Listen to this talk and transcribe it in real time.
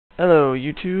Hello,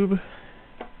 YouTube.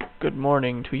 Good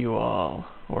morning to you all.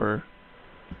 Or,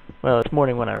 well, it's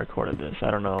morning when I recorded this. I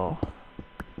don't know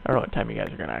what time you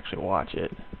guys are gonna actually watch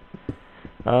it.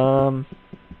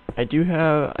 I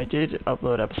did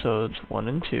upload episodes 1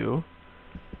 and 2,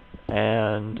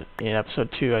 and in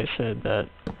episode 2 I said that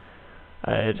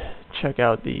I'd check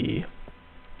out the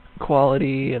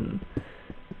quality and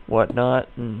whatnot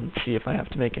and see if I have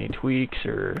to make any tweaks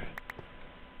or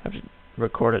have to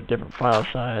record a different file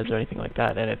size or anything like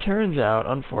that. And it turns out,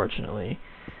 unfortunately,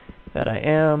 that I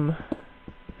am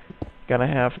gonna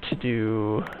have to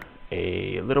do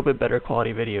a little bit better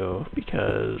quality video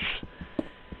because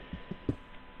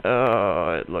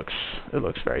it looks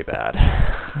very bad.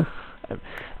 I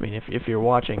mean, if you're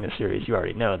watching the series, you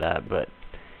already know that, but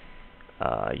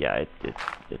yeah,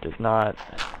 it does not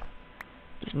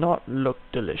look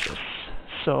delicious.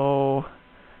 So,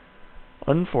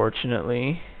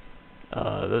 unfortunately,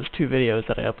 those two videos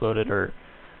that I uploaded are,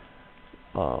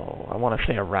 I want to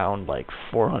say around like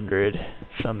 400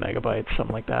 some megabytes,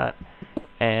 something like that.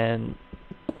 And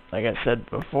like I said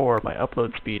before, my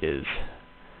upload speed is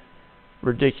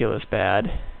ridiculous bad,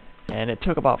 and it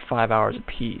took about 5 hours a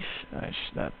piece.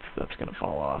 That's gonna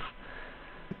fall off.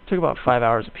 It took about 5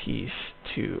 hours a piece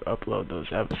to upload those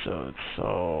episodes.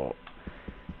 So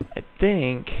I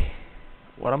think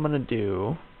what I'm gonna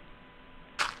do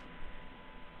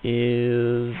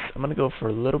is I'm gonna go for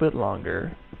a little bit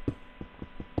longer,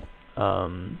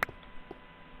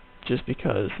 just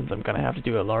because since I'm gonna have to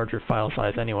do a larger file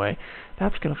size anyway.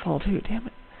 That's gonna fall too, damn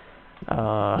it.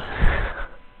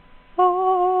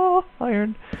 Oh,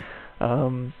 iron.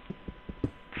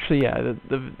 So yeah,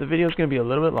 the video's gonna be a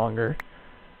little bit longer.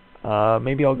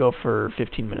 Maybe I'll go for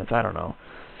 15 minutes, I don't know.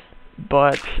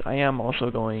 But I am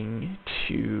also going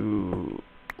to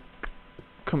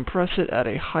compress it at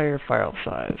a higher file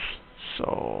size,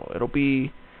 so it'll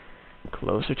be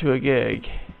closer to a gig,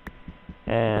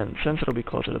 and since it'll be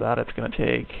closer to that, it's gonna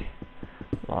take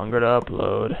longer to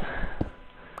upload,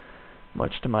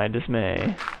 much to my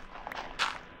dismay.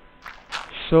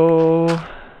 So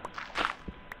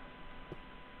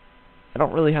I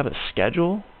don't really have a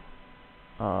schedule,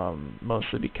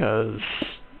 mostly because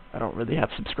I don't really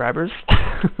have subscribers.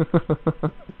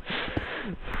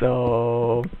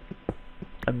 So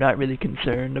I'm not really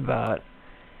concerned about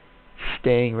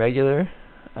staying regular,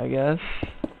 I guess.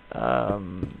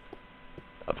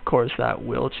 Of course, that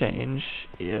will change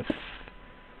if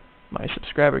my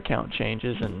subscriber count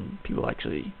changes and people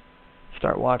actually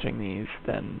start watching these.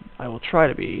 Then I will try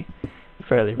to be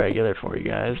fairly regular for you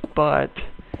guys. But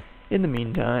in the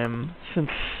meantime, since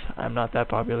I'm not that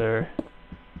popular,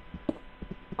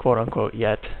 quote unquote,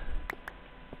 yet,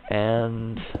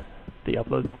 and the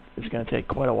upload is going to take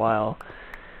quite a while,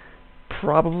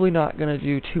 probably not going to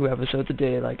do 2 episodes a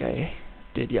day like I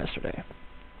did yesterday.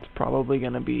 It's probably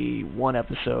going to be 1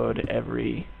 episode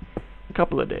every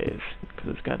couple of days,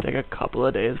 because it's going to take a couple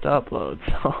of days to upload,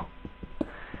 so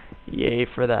yay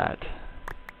for that.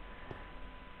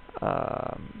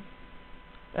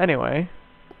 Anyway,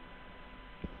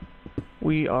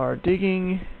 we are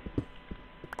digging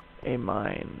a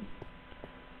mine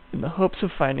in the hopes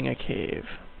of finding a cave,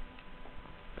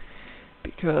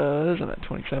 because I'm at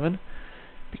 27.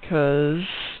 Because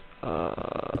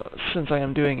since I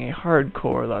am doing a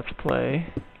hardcore Let's Play,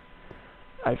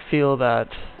 I feel that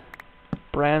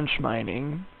branch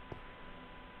mining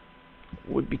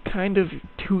would be kind of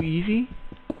too easy,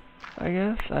 I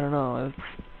guess. I don't know.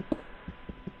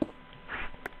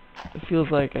 It feels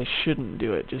like I shouldn't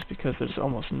do it just because there's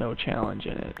almost no challenge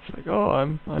in it. It's like, oh,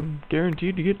 I'm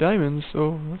guaranteed to get diamonds,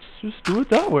 so let's just do it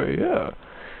that way, yeah.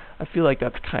 I feel like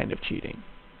that's kind of cheating.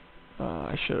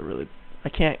 I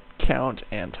can't count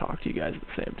and talk to you guys at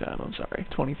the same time, I'm sorry.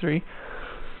 23.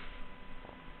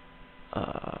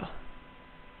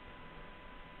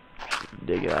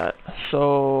 Dig that.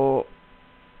 So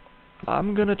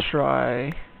I'm gonna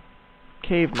try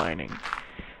cave mining.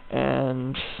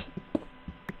 And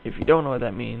if you don't know what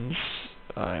that means,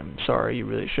 I'm sorry, you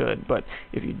really should. But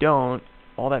if you don't,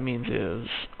 all that means is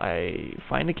I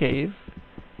find a cave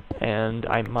and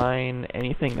I mine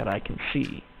anything that I can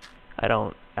see. I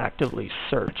don't actively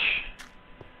search.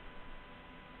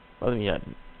 Well, I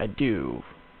mean, I do,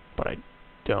 but I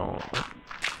don't.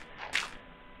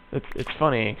 It's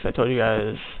funny, because I told you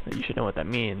guys that you should know what that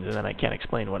means, and then I can't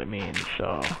explain what it means,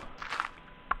 so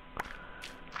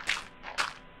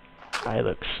I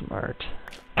look smart.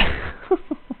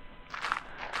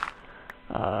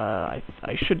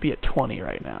 I should be at 20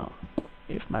 right now,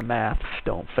 if my maths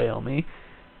don't fail me.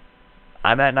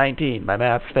 I'm at 19, my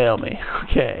maths fail me.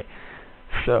 Okay,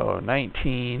 so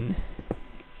 19,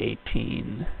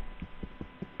 18,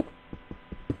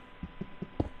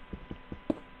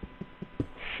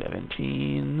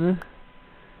 17.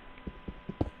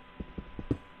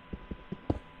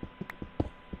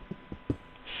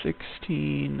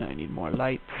 16. I need more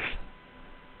lights.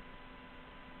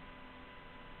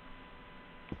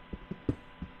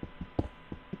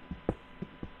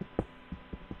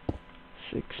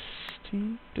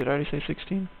 16. Did I already say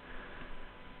 16?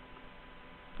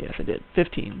 Yes, I did.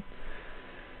 15.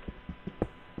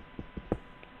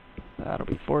 That'll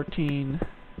be 14.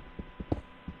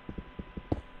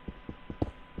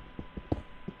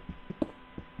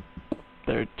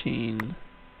 13.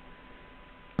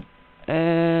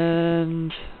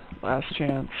 And last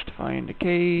chance to find a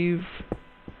cave.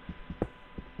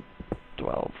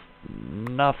 12.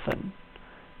 Nothing.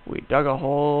 We dug a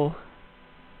hole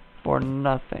for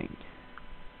nothing.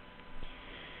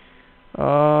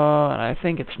 And I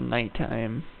think it's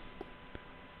nighttime.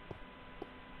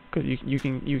 Because you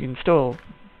can still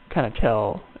kind of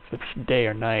tell if it's day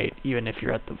or night, even if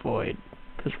you're at the void.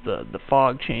 Because the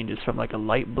fog changes from like a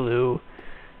light blue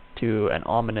to an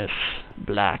ominous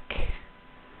black.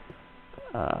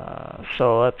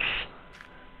 So let's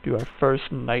do our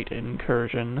first night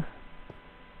incursion.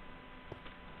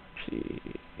 Let's see.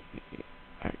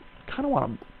 I kind of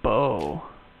want a bow.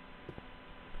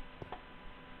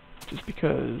 Just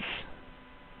because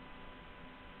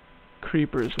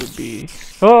creepers would be...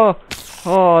 Oh!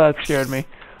 Oh, that scared me.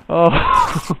 Oh.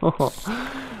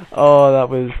 Oh, that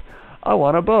was... I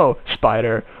want a bow.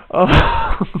 Spider. Oh.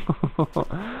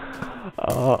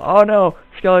 Oh no!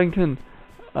 Skeleton.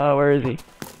 Where is he?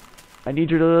 I need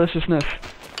your deliciousness.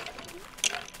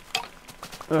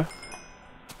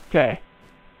 Okay.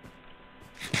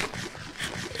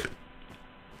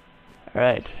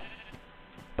 Alright.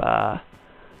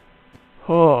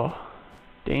 Oh.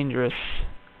 Dangerous.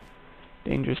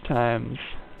 Dangerous times.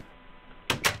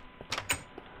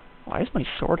 Why is my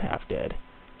sword half dead?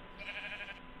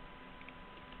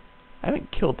 I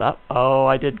haven't killed that. Oh,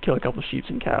 I did kill a couple sheep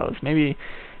and cows. Maybe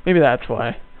that's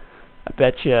why. I'll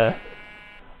bet you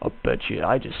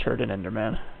I just heard an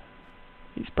Enderman.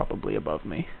 He's probably above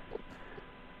me.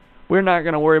 We're not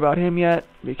gonna worry about him yet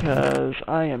because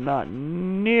I am not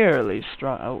nearly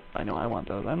strong. Oh, I know I want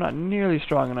those. I'm not nearly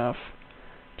strong enough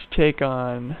to take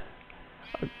on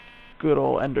a good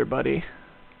old Ender buddy.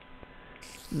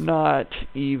 Not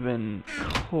even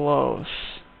close.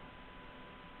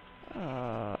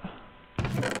 I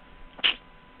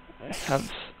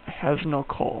has no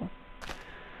coal.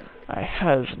 I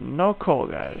has no coal,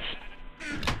 guys.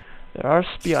 There are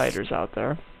spiders out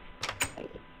there.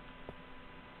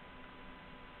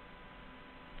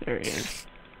 There he is.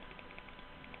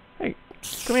 Hey,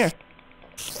 come here.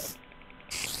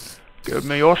 Give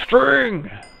me your string!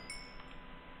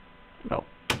 No.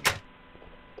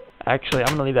 Actually,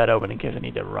 I'm gonna leave that open in case I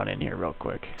need to run in here real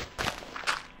quick.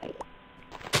 In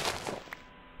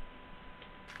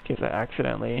case I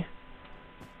accidentally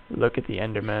look at the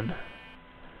Enderman.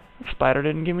 The spider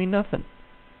didn't give me nothing.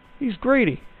 He's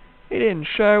greedy. He didn't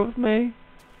share with me.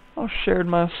 I shared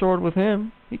my sword with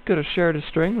him. He could have shared his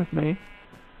string with me.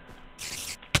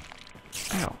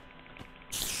 Ow.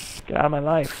 Get out of my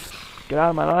life. Get out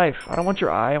of my life. I don't want your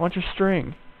eye. I want your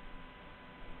string.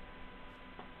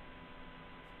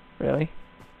 Really?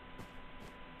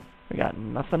 We got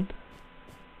nothing?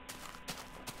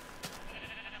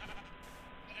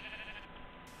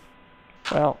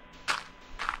 Well,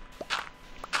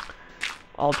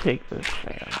 I'll take this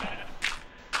sand.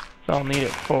 So I'll need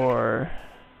it for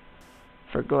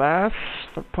glass,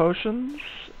 for potions,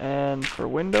 and for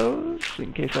windows,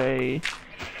 in case I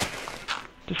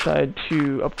decide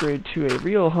to upgrade to a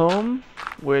real home,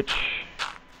 which,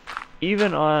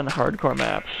 even on hardcore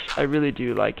maps, I really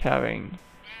do like having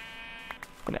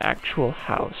an actual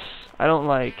house. I don't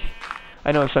like...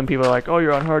 I know some people are like, oh,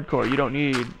 you're on hardcore, you don't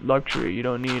need luxury, you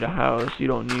don't need a house, you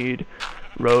don't need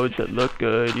roads that look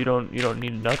good, you don't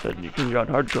need nothing, because you're on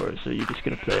hardcore, so you're just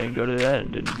gonna play and go to the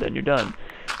end, and then you're done.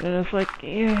 And it's like,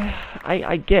 yeah,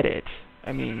 I get it.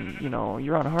 I mean, you know,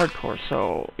 you're on hardcore,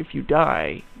 so if you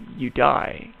die, you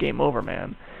die. Game over,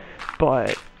 man.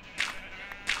 But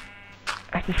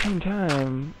at the same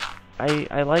time,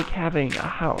 I like having a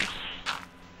house.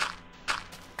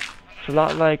 It's a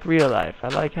lot like real life. I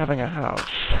like having a house.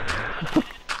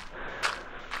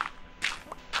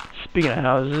 Speaking of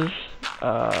houses,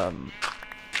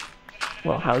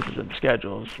 well, houses and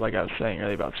schedules, like I was saying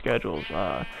earlier about schedules,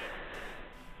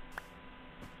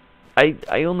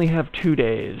 I only have 2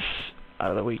 days out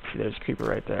of the week. See, there's a creeper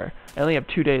right there. I only have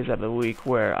 2 days out of the week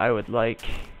where I would like,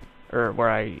 or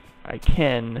where I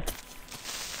can,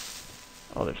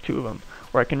 oh, there's 2 of them,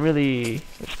 where I can really,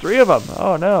 there's 3 of them,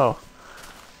 oh no,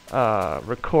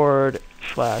 record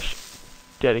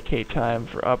 / dedicate time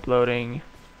for uploading,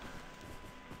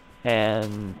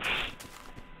 and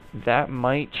that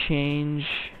might change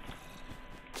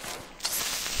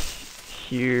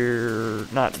here,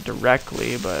 not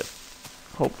directly, but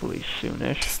hopefully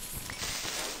soonish.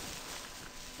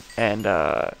 And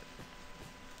I'll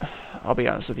be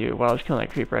honest with you, while I was killing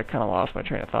that creeper, I kind of lost my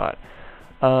train of thought.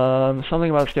 Something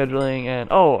about scheduling and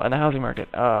the housing market.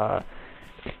 I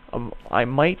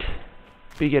might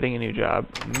be getting a new job,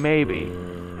 maybe.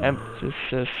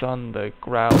 Emphasis on the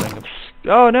growling of.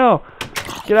 Oh no!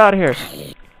 Get out of here!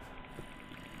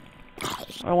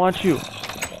 I want you.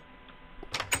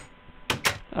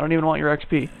 I don't even want your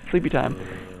XP. Sleepy time.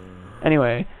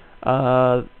 Anyway,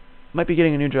 might be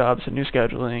getting a new job, so new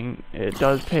scheduling. It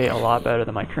does pay a lot better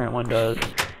than my current one does.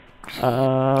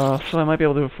 So I might be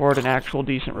able to afford an actual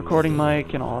decent recording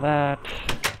mic and all that.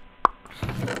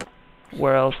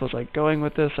 Where else was I going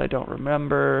with this? I don't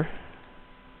remember.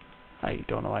 I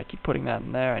don't know why I keep putting that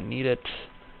in there. I need it.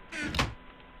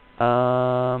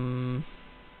 I'm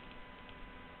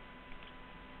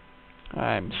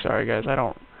sorry guys, I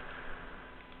don't...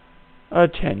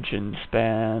 Attention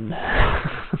span.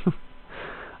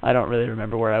 I don't really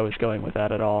remember where I was going with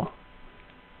that at all.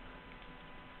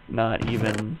 Not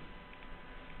even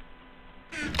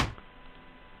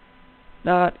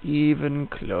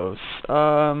close.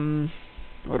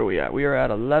 What are we at? We are at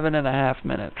 11.5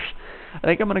 minutes. I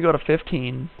think I'm gonna go to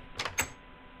 15,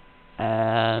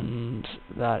 and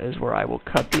that is where I will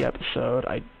cut the episode.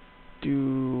 I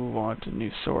do want a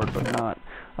new sword, but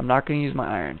I'm not gonna use my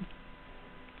iron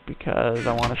because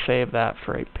I want to save that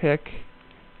for a pick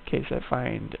in case I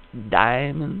find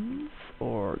diamonds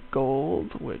or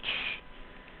gold, which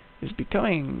is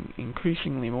becoming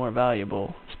increasingly more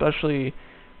valuable, especially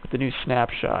with the new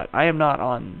snapshot. I am not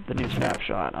on the new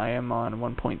snapshot. I am on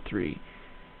 1.3,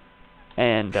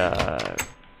 and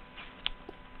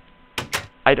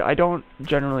I don't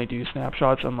generally do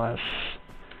snapshots unless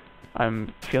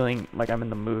I'm feeling like I'm in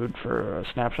the mood for a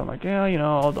snapshot. I'm like, yeah, you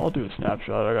know, I'll do a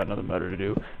snapshot. I got nothing better to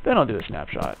do. Then I'll do a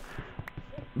snapshot.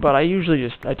 But I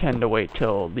usually I tend to wait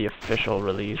till the official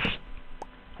release.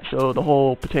 So the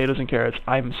whole potatoes and carrots,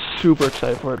 I'm super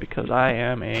excited for it because I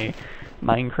am a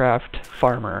Minecraft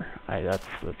farmer. That's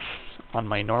on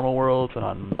my normal worlds and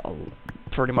on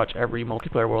pretty much every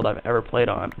multiplayer world I've ever played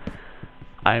on.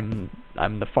 I'm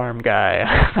the farm guy.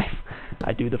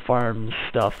 I do the farm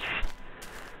stuff.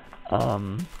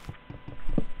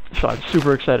 So I'm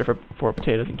super excited for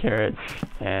potatoes and carrots,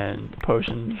 and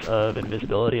potions of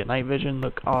invisibility and night vision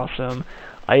look awesome.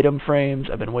 Item frames,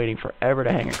 I've been waiting forever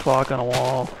to hang a clock on a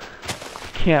wall.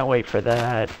 Can't wait for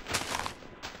that.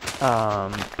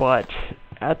 But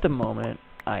at the moment,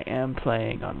 I am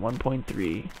playing on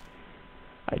 1.3.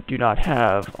 I do not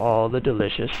have all the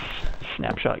delicious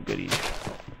snapshot goodies.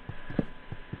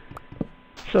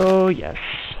 So yes.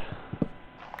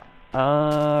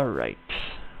 Alright.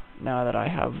 Now that I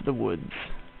have the woods.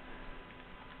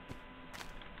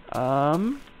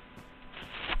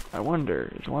 I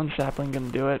wonder, is one sapling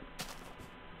gonna do it?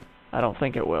 I don't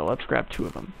think it will. Let's grab 2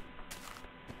 of them.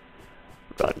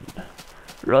 Run.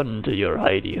 Run to your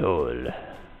hidey hole.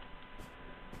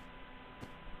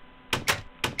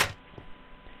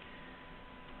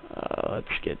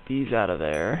 Let's get these out of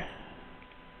there.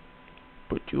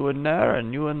 Put you in there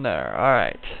and you in there.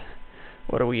 Alright.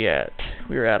 What are we at?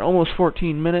 We're at almost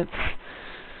 14 minutes.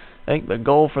 I think the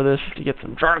goal for this is to get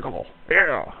some charcoal.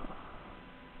 Yeah!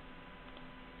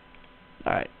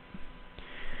 Alright.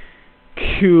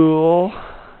 Cool.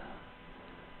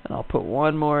 And I'll put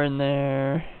one more in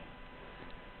there.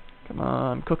 Come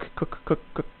on. Cook, cook, cook,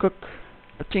 cook, cook.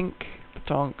 Patink,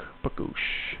 patonk,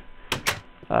 pakoosh.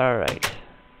 Alright.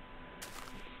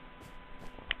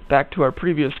 Back to our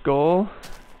previous goal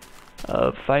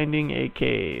of finding a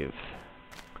cave.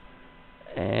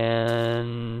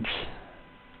 And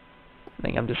I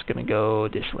think I'm just gonna go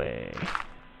this way.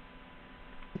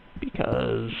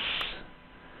 Because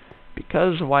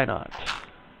why not?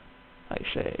 I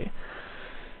say.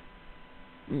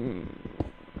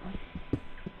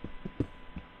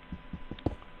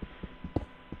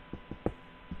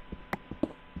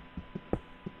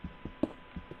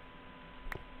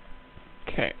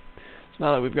 Okay, so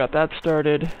now that we've got that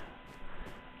started,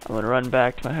 I'm gonna run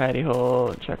back to my hidey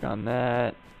hole and check on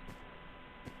that.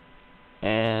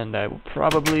 And I will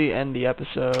probably end the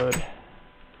episode.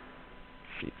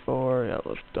 C4, yeah,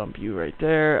 let's dump you right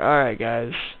there. Alright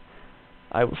guys,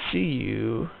 I will see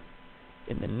you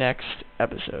in the next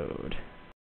episode.